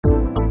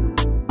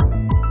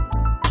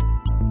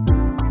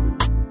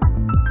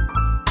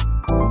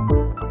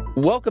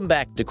Welcome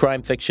back to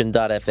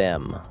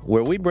crimefiction.fm,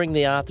 where we bring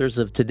the authors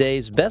of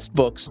today's best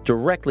books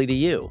directly to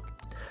you.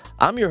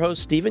 I'm your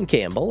host, Stephen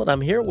Campbell, and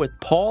I'm here with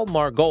Paul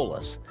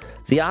Margolis,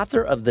 the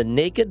author of The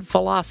Naked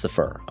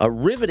Philosopher, a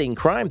riveting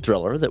crime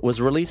thriller that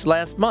was released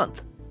last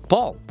month.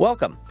 Paul,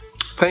 welcome.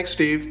 Thanks,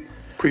 Steve.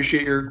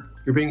 Appreciate your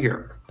being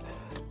here.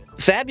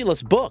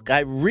 Fabulous book.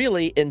 I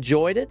really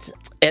enjoyed it,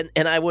 and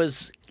I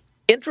was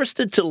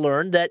interested to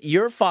learn that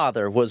your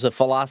father was a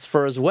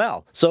philosopher as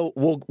well. So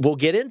we'll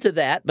get into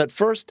that, but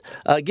first,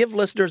 give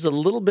listeners a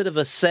little bit of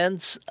a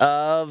sense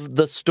of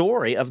the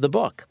story of the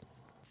book.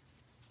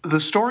 The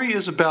story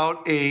is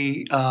about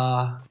a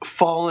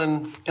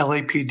fallen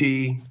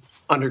LAPD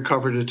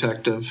undercover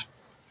detective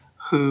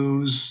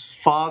whose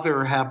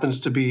father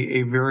happens to be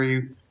a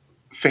very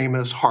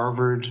famous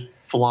Harvard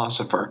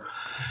philosopher.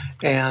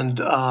 And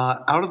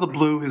out of the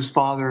blue, his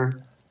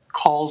father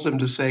calls him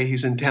to say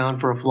he's in town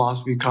for a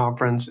philosophy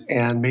conference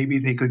and maybe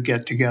they could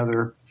get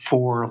together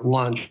for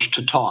lunch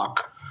to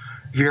talk.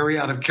 Very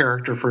out of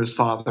character for his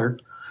father.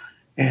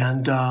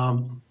 And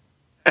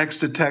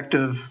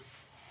ex-detective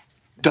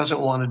doesn't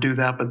want to do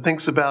that, but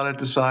thinks about it,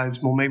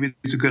 decides, well, maybe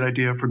it's a good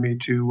idea for me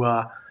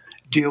to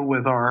deal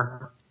with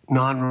our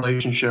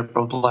non-relationship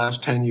of the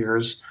last 10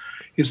 years.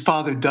 His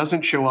father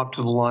doesn't show up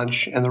to the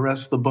lunch, and the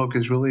rest of the book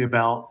is really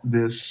about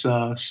this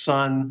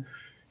son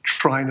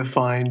trying to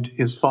find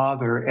his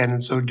father, and in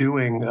so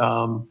doing,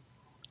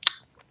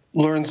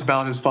 learns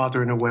about his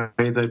father in a way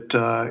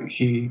that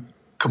he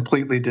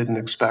completely didn't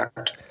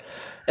expect.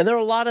 And there are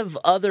a lot of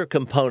other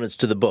components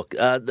to the book.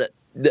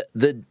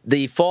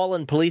 The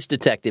fallen police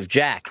detective,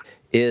 Jack,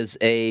 is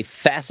a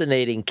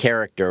fascinating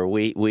character.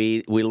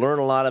 We learn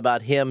a lot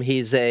about him.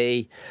 He's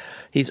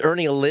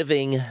earning a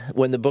living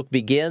when the book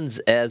begins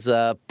as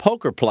a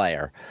poker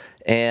player,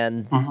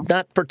 and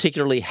not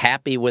particularly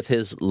happy with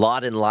his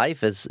lot in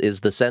life, is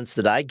the sense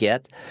that I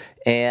get.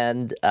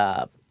 And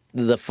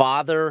the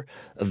father,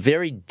 a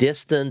very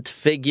distant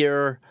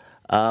figure.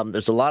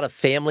 There's a lot of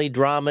family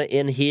drama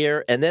in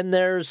here, and then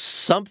there's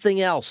something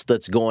else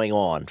that's going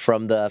on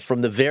from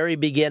the very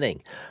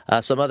beginning,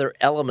 some other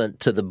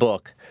element to the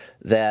book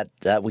that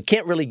we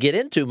can't really get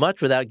into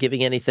much without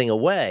giving anything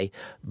away,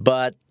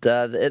 but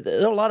there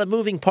are a lot of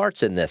moving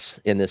parts in this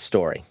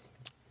story.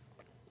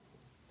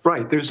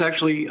 Right. There's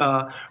actually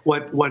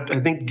what I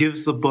think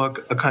gives the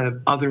book a kind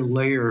of other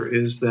layer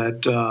is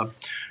that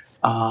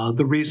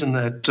the reason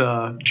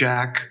that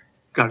Jack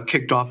got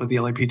kicked off of the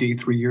LAPD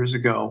 3 years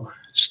ago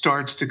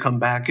starts to come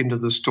back into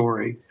the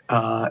story.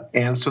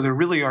 And so there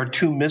really are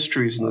two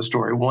mysteries in the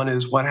story. One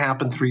is what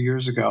happened 3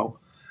 years ago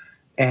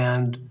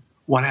and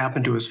what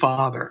happened to his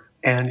father.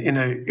 And in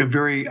a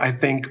very, I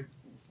think,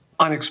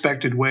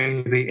 unexpected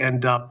way, they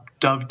end up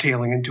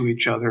dovetailing into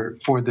each other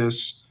for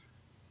this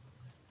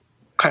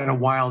kind of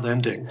wild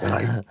ending that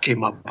I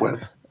came up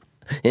with.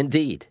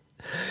 Indeed.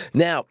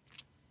 Now,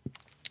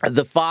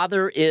 the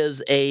father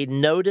is a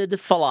noted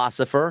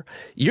philosopher.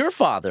 Your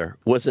father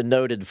was a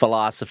noted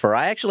philosopher.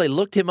 I actually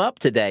looked him up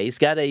today. He's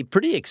got a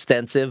pretty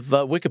extensive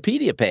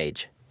Wikipedia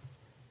page.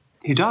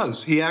 He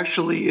does. He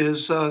actually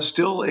is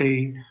still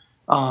a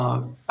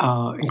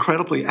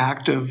incredibly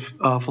active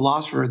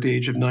philosopher at the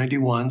age of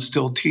 91,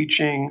 still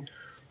teaching,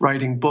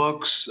 writing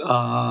books,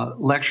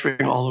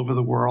 lecturing all over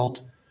the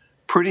world.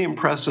 Pretty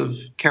impressive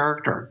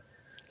character.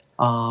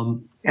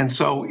 And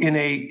so in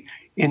a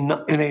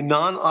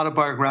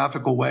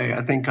non-autobiographical way,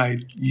 I think I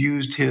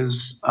used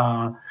his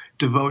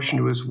devotion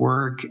to his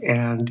work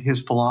and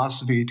his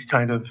philosophy to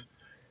kind of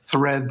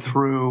thread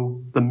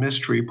through the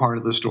mystery part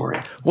of the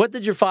story. What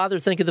did your father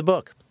think of the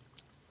book?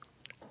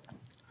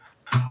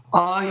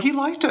 He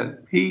liked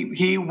it.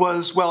 He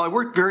was, well, I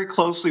worked very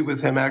closely with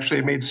him, actually.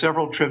 I made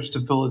several trips to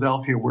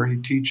Philadelphia where he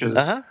teaches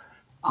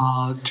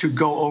to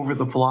go over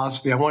the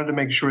philosophy. I wanted to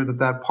make sure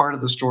that part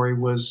of the story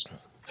was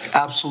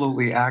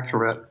absolutely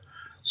accurate.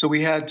 So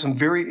we had some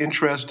very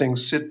interesting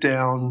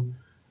sit-down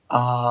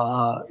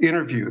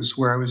interviews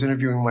where I was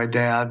interviewing my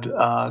dad,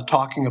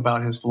 talking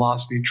about his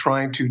philosophy,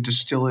 trying to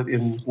distill it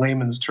in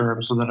layman's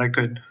terms so that I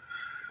could,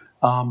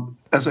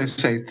 as I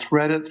say,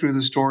 thread it through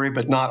the story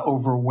but not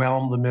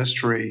overwhelm the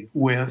mystery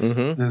with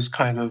this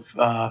kind of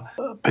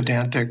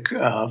pedantic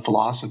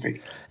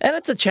philosophy. And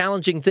it's a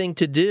challenging thing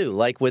to do.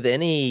 Like with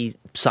any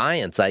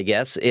science, I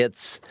guess,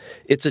 it's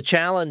a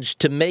challenge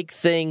to make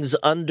things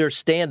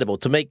understandable,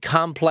 to make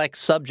complex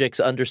subjects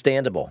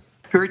understandable.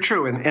 Very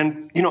true.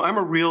 And you know, I'm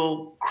a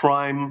real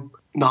crime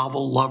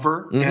novel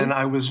lover, and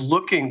I was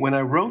looking, when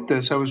I wrote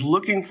this, I was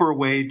looking for a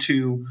way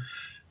to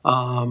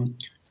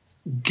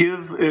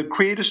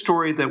create a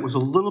story that was a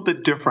little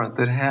bit different,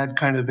 that had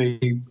kind of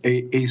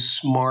a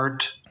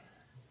smart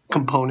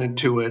component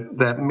to it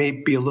that may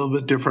be a little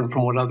bit different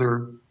from what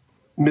other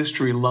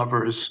mystery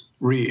lovers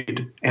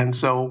read. And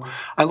so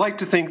I like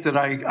to think that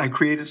I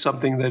created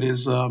something that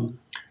is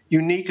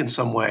unique in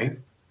some way,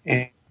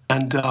 and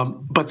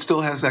but still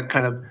has that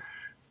kind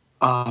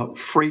of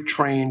freight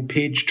train,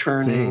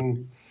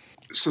 page-turning,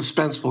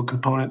 suspenseful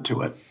component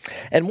to it.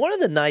 And one of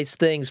the nice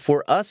things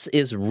for us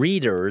as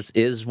readers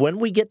is when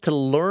we get to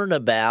learn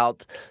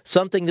about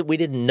something that we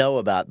didn't know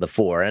about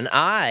before. And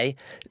I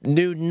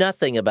knew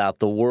nothing about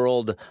the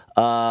world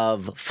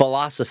of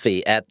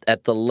philosophy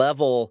at the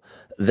level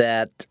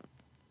that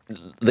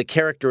the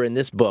character in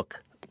this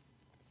book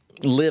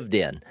lived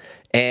in.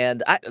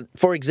 And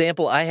for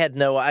example, I'm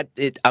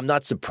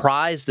not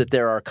surprised that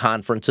there are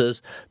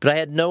conferences, but I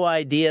had no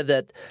idea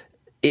that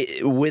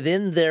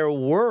within their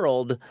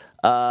world,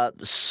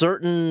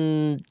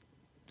 certain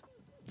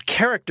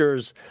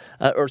characters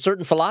or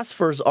certain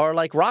philosophers are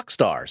like rock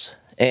stars,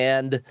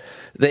 and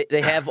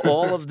they have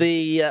all of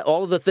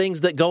the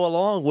things that go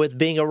along with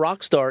being a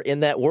rock star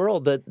in that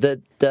world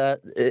that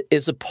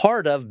is a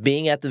part of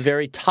being at the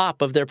very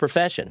top of their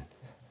profession.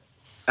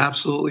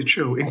 Absolutely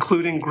true,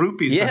 including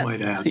groupies, yes. I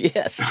might add.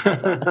 Yes.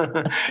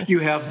 You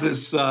have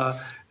this,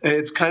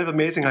 it's kind of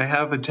amazing. I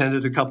have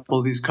attended a couple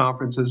of these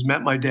conferences,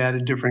 met my dad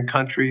in different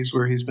countries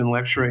where he's been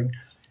lecturing,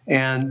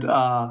 and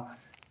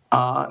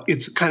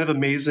it's kind of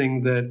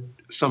amazing that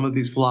some of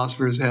these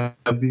philosophers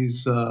have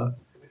these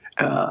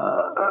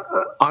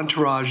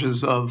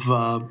entourages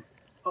of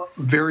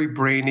very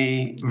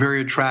brainy, very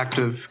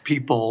attractive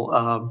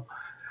people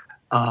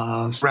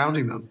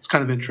surrounding them. It's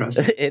kind of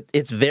interesting.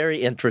 It's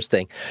very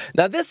interesting.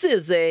 Now, this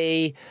is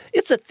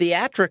it's a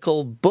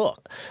theatrical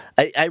book.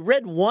 I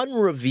read one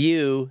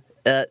review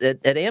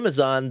at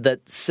Amazon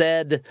that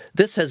said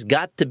this has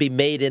got to be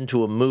made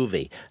into a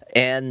movie.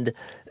 And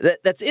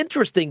that's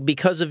interesting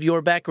because of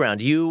your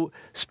background. You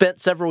spent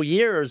several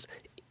years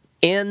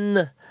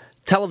in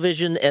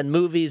television and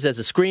movies as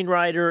a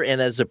screenwriter and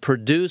as a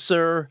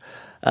producer.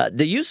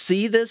 Do you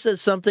see this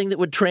as something that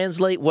would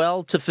translate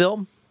well to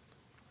film?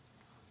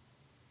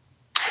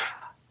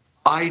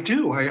 I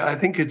do. I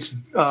think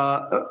it's.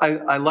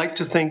 I like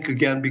to think,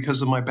 again,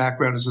 because of my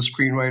background as a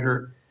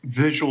screenwriter,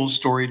 visual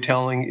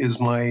storytelling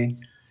is my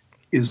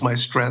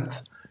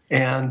strength,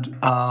 and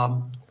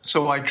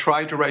so I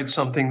tried to write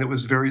something that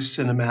was very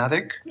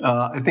cinematic.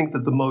 I think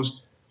that the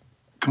most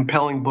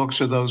compelling books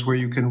are those where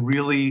you can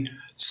really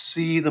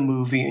see the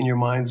movie in your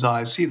mind's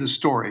eye, see the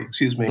story,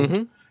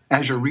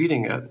 as you're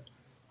reading it.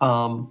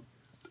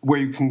 Where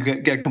you can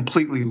get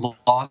completely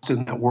lost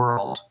in that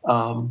world,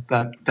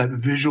 that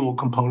visual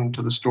component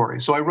to the story.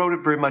 So I wrote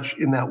it very much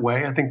in that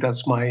way. I think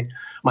that's my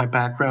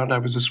background. I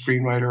was a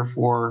screenwriter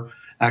for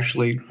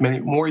actually many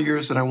more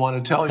years than I want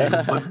to tell you,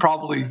 but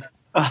probably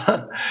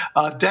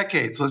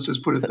decades. Let's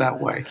just put it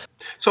that way.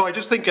 So I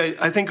just think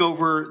I think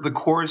over the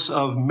course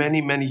of many,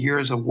 many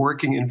years of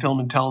working in film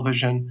and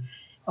television,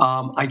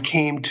 I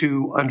came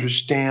to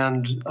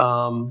understand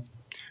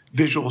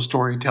visual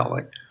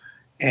storytelling.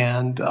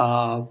 And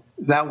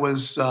that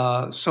was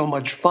so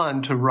much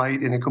fun to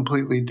write in a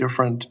completely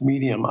different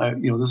medium.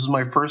 This is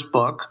my first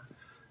book,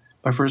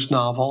 my first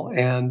novel,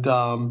 and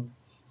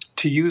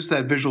to use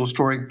that visual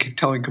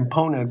storytelling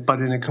component, but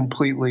in a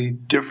completely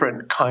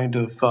different kind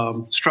of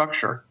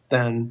structure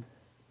than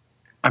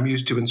I'm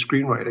used to in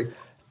screenwriting.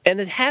 And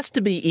it has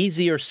to be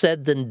easier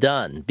said than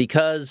done,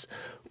 because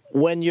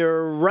when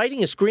you're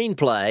writing a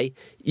screenplay,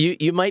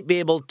 you might be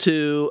able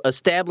to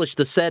establish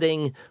the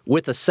setting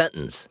with a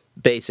sentence,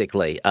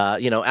 basically,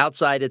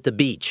 outside at the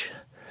beach.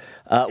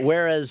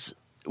 Whereas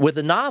with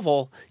a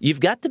novel, you've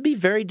got to be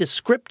very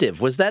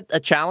descriptive. Was that a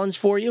challenge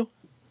for you?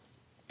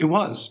 It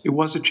was. It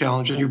was a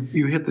challenge, and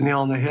you hit the nail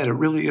on the head. It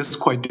really is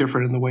quite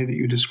different in the way that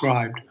you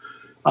described.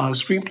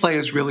 Screenplay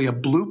is really a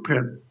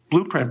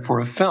blueprint for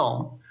a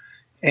film,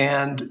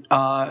 and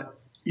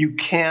you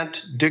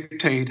can't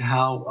dictate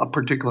how a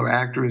particular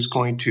actor is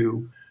going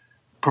to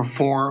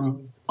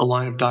perform a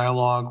line of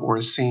dialogue or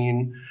a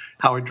scene,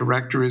 how a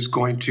director is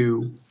going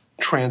to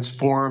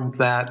transform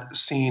that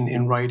scene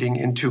in writing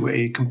into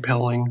a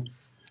compelling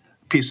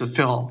piece of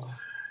film.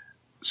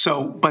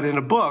 So, but in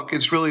a book,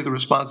 it's really the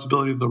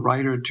responsibility of the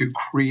writer to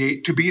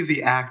create, to be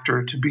the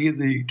actor, to be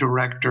the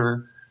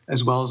director,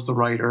 as well as the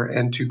writer,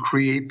 and to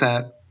create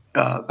that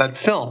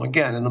film,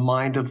 again, in the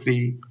mind of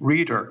the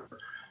reader.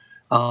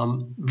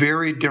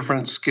 Very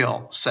different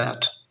skill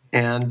set.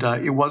 And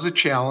it was a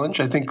challenge.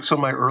 I think some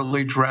of my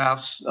early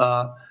drafts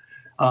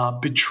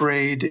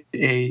betrayed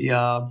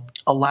a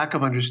lack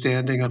of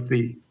understanding of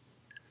the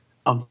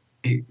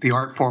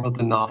art form of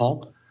the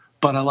novel.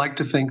 But I like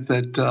to think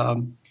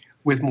that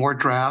with more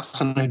drafts,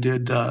 and I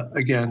did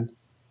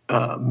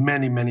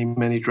many, many,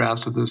 many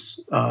drafts of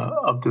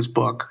this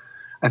book,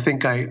 I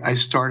think I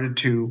started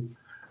to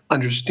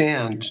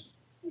understand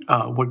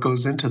what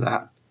goes into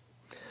that.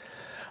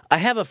 I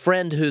have a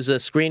friend who's a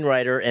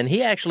screenwriter, and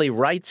he actually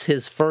writes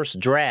his first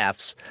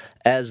drafts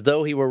as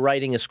though he were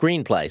writing a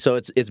screenplay. So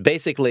it's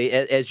basically,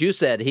 as you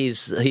said,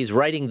 he's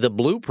writing the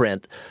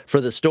blueprint for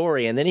the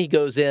story, and then he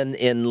goes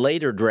in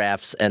later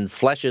drafts and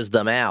fleshes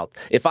them out.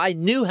 If I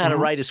knew how to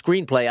write a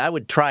screenplay, I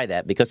would try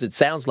that, because it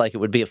sounds like it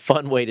would be a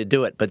fun way to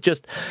do it. But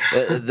just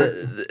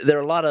there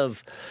are a lot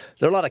of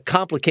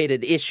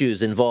complicated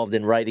issues involved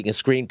in writing a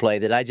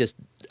screenplay that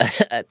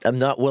I'm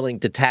not willing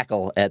to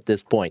tackle at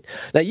this point.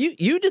 Now,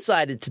 you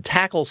decided to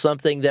tackle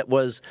something that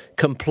was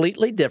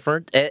completely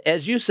different,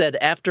 as you said,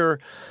 after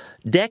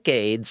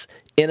decades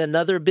in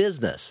another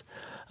business.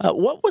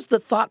 What was the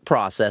thought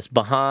process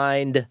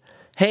behind,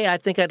 hey, I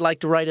think I'd like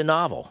to write a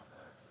novel?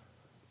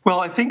 Well,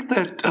 I think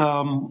that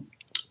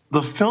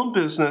the film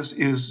business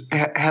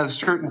has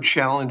certain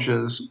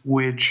challenges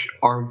which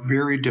are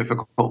very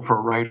difficult for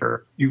a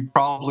writer. You've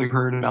probably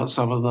heard about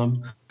some of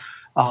them.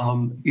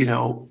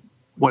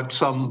 What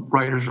some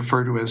writers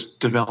refer to as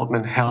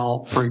development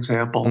hell, for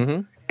example.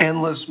 Mm-hmm.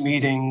 Endless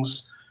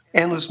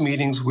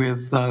meetings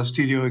with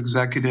studio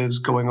executives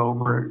going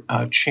over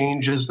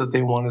changes that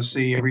they want to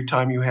see every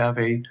time you have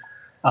a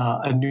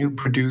new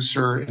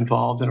producer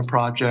involved in a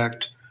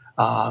project.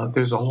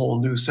 There's a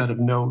whole new set of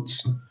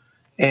notes.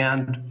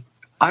 And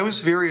I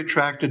was very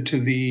attracted to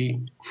the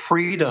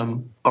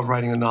freedom of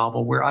writing a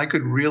novel where I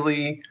could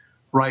really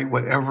write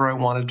whatever I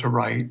wanted to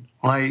write.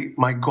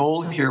 My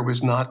goal here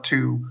was not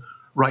to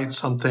write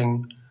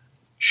something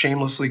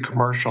shamelessly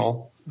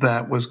commercial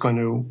that was going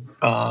to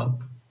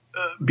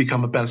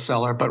become a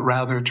bestseller, but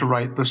rather to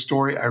write the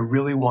story I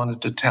really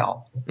wanted to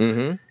tell.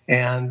 Mm-hmm.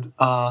 And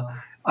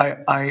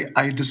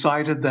I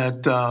decided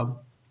that,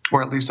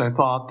 or at least I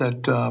thought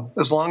that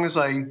as long as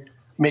I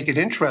make it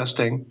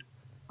interesting,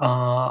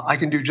 I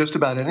can do just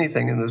about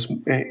anything in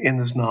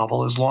this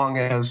novel, as long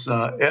as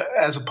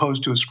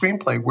opposed to a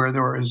screenplay where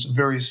there is a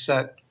very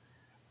set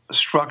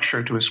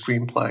structure to a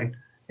screenplay,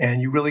 and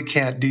you really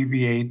can't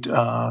deviate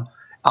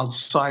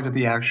outside of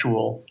the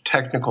actual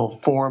technical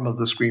form of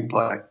the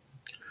screenplay.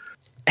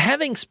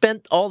 Having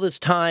spent all this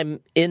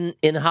time in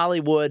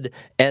Hollywood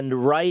and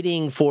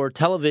writing for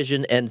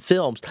television and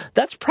films,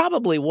 that's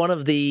probably one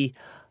of the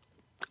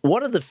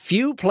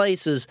few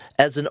places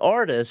as an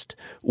artist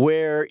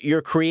where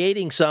you're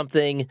creating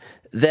something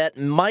that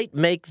might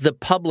make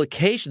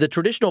the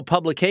traditional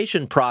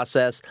publication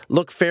process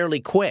look fairly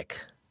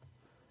quick.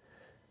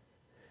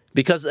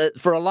 Because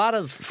for a lot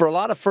of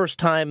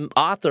first-time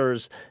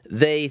authors,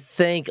 they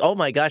think, "Oh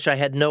my gosh, I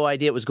had no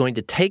idea it was going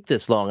to take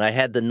this long. I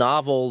had the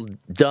novel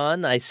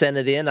done, I sent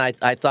it in,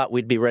 I thought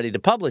we'd be ready to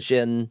publish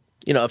in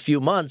a few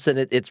months, and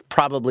it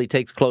probably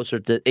takes closer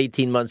to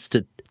 18 months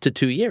to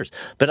 2 years."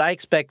 But I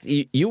expect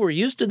you were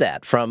used to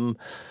that from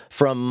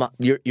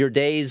your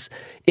days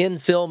in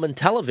film and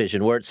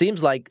television, where it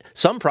seems like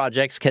some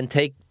projects can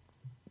take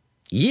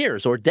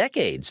years or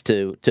decades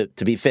to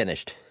be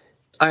finished.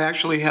 I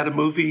actually had a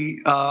movie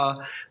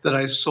that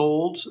I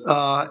sold,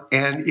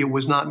 and it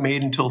was not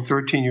made until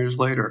 13 years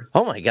later.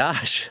 Oh, my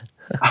gosh.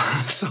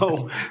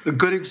 So a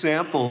good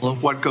example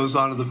of what goes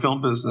on in the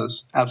film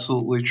business.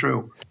 Absolutely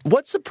true.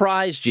 What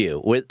surprised you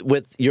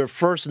with your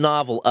first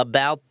novel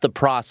about the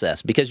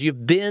process? Because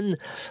you've been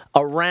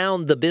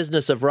around the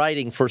business of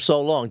writing for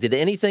so long. Did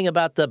anything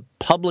about the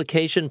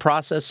publication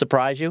process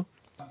surprise you?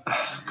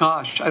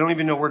 Gosh, I don't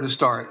even know where to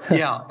start.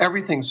 Yeah,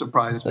 everything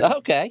surprised me.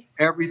 Okay.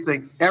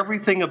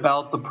 Everything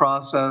about the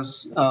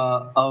process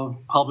of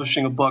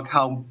publishing a book,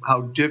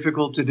 how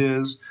difficult it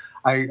is.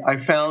 I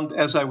found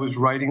as I was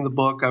writing the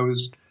book, I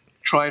was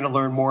trying to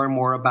learn more and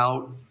more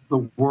about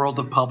the world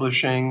of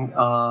publishing.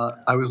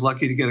 I was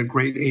lucky to get a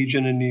great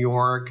agent in New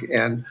York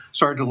and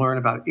started to learn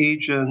about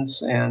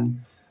agents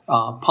and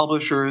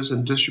publishers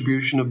and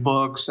distribution of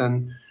books.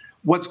 And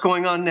what's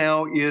going on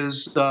now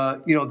is,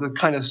 the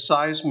kind of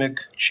seismic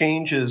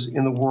changes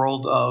in the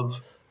world of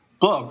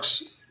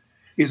books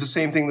is the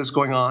same thing that's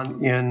going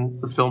on in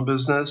the film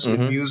business,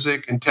 mm-hmm. in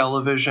music, and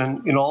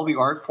television, in all the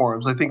art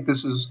forms. I think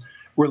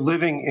we're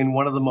living in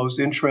one of the most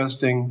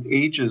interesting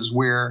ages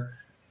where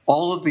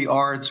all of the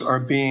arts are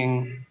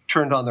being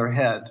turned on their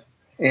head,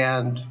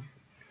 and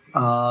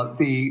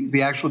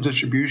the actual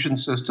distribution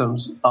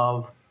systems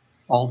of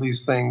all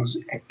these things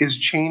is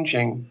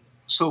changing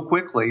so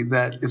quickly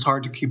that it's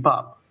hard to keep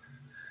up.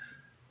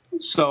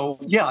 So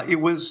yeah, it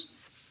was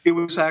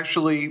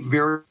actually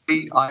very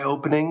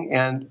eye-opening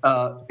and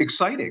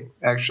exciting.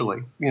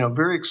 Actually,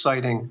 very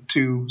exciting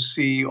to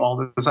see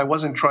all this. I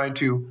wasn't trying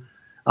to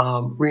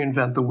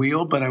reinvent the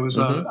wheel, but I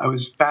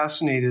was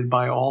fascinated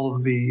by all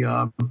of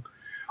the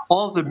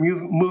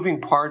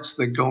moving parts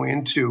that go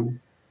into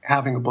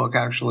having a book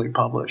actually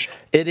published.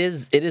 It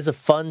is a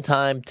fun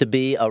time to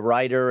be a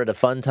writer and a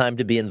fun time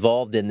to be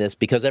involved in this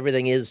because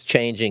everything is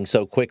changing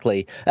so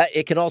quickly.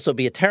 It can also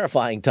be a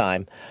terrifying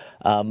time,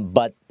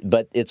 but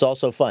it's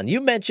also fun.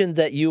 You mentioned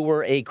that you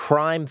were a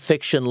crime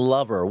fiction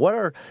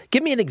lover.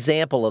 Give me an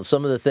example of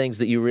some of the things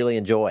that you really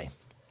enjoy.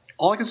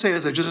 All I can say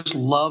is I just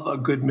love a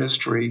good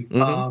mystery.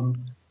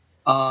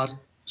 Mm-hmm.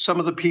 Some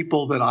of the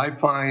people that I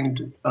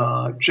find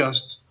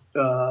just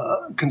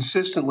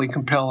consistently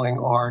compelling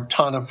are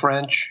Tana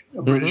French,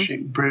 a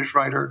British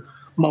writer,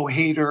 Mo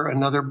Hayder,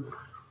 another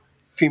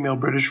female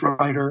British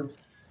writer.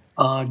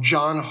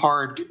 John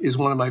Hart is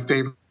one of my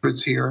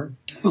favorites here.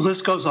 The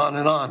list goes on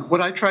and on.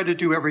 What I try to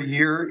do every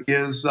year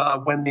is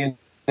when they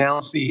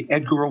announce the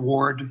Edgar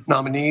Award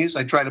nominees,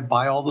 I try to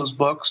buy all those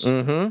books.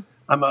 Mm-hmm.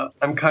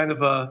 I'm kind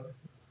of a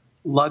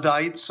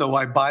Luddite, so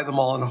I buy them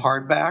all in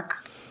hardback.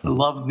 I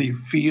love the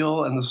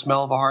feel and the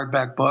smell of a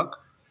hardback book.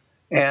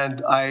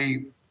 And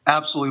I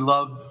absolutely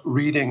love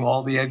reading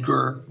all the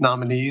Edgar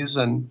nominees,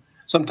 and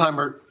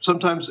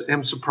sometimes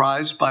am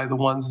surprised by the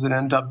ones that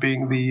end up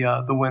being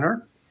the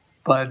winner.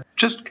 But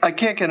I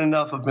can't get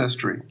enough of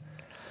mystery.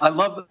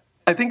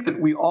 I think that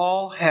we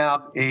all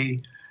have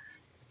a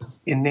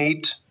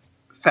innate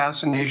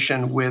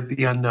fascination with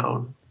the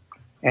unknown.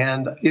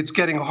 And it's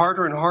getting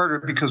harder and harder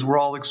because we're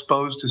all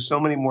exposed to so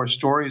many more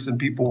stories than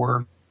people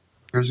were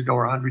years ago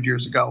or 100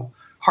 years ago.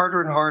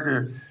 Harder and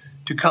harder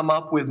to come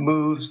up with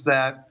moves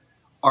that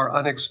are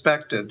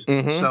unexpected.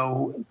 Mm-hmm.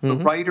 So the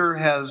writer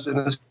has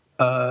an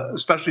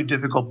especially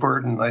difficult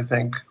burden, I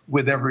think,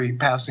 with every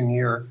passing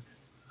year.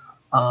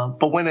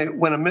 But when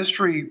a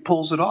mystery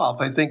pulls it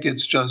off, I think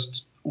it's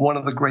just one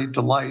of the great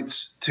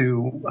delights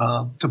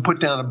to put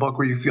down a book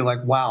where you feel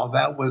like, wow,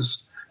 that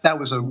was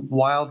a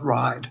wild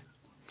ride.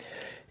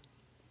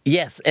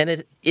 Yes,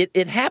 and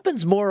it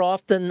happens more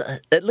often,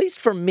 at least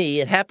for me,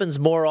 it happens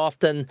more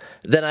often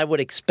than I would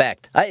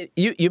expect.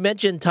 You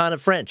mentioned Tana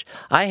French.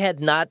 I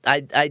had not,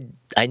 I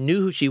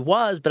knew who she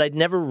was, but I'd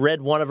never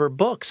read one of her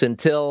books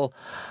until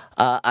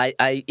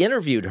I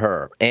interviewed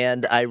her,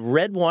 and I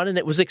read one, and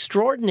it was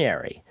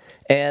extraordinary.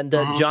 And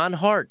John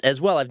Hart as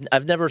well.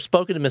 I've never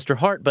spoken to Mr.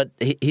 Hart, but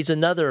he's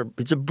a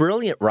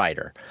brilliant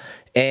writer.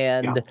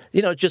 And,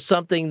 just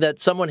something that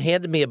someone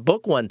handed me a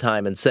book one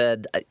time and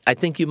said, I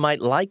think you might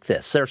like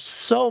this. There's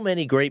so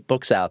many great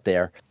books out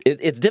there.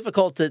 It's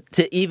difficult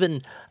to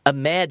even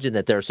imagine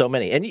that there are so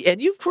many. And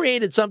you've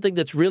created something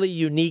that's really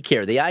unique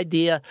here. The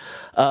idea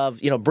of,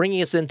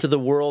 bringing us into the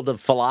world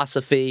of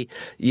philosophy.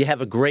 You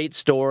have a great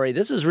story.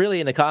 This is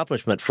really an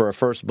accomplishment for a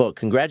first book.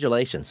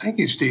 Congratulations. Thank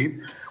you,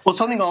 Steve. Well,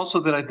 something also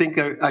that I think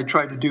I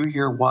tried to do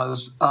here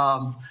was,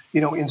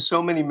 in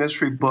so many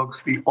mystery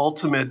books, the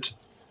ultimate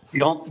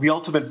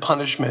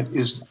punishment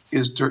is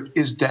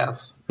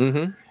death.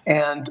 Mm-hmm.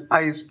 And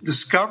I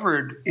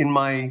discovered in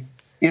my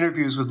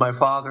interviews with my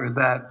father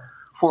that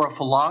for a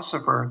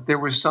philosopher, there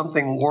was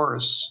something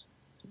worse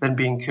than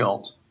being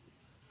killed.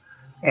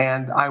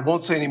 And I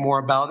won't say any more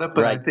about it,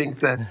 but right. I think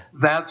that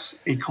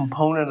that's a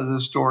component of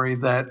the story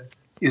that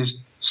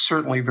is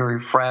certainly very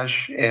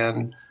fresh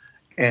and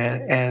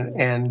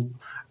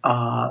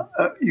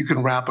you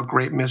can wrap a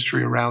great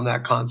mystery around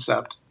that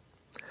concept.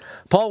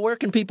 Paul, where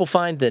can people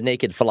find The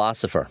Naked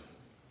Philosopher?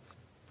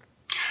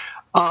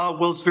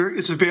 Well,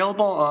 it's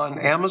available on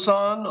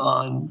Amazon,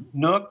 on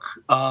Nook,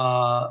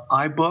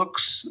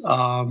 iBooks.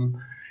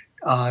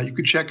 You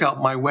can check out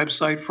my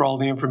website for all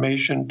the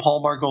information,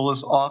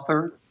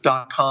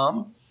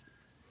 paulmargolisauthor.com.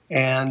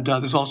 And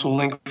there's also a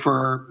link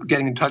for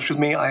getting in touch with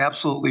me. I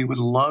absolutely would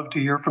love to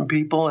hear from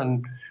people,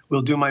 and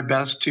we'll do my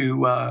best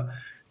to,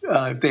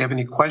 if they have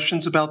any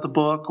questions about the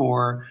book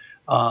or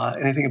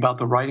anything about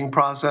the writing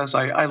process.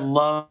 I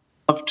love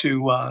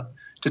to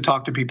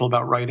talk to people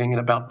about writing and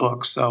about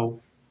books. So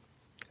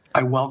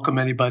I welcome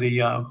anybody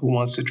who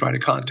wants to try to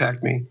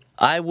contact me.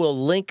 I will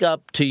link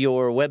up to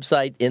your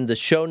website in the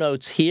show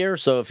notes here.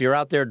 So if you're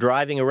out there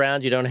driving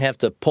around, you don't have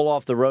to pull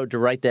off the road to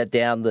write that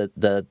down.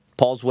 The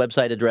Paul's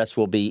website address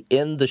will be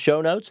in the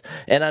show notes.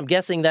 And I'm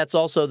guessing that's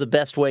also the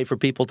best way for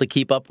people to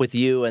keep up with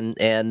you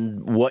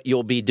and what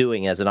you'll be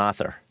doing as an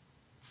author.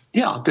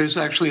 Yeah, there's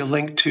actually a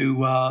link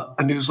to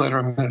a newsletter.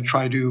 I'm going to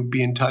try to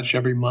be in touch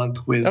every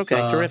month with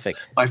terrific.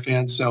 My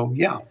fans. So,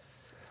 yeah.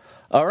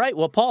 All right.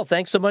 Well, Paul,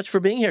 thanks so much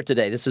for being here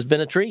today. This has been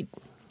a treat.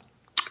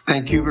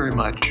 Thank you very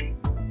much.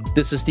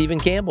 This is Stephen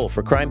Campbell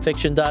for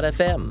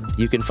crimefiction.fm.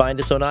 You can find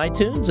us on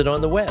iTunes and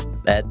on the web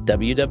at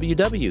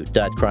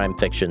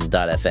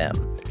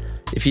www.crimefiction.fm.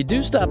 If you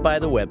do stop by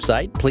the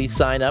website, please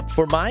sign up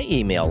for my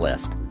email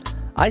list.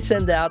 I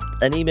send out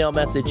an email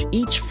message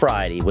each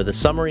Friday with a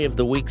summary of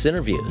the week's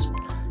interviews.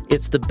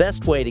 It's the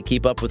best way to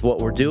keep up with what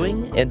we're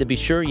doing and to be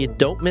sure you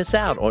don't miss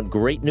out on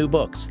great new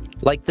books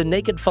like The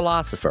Naked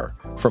Philosopher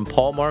from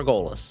Paul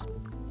Margolis.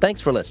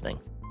 Thanks for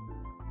listening.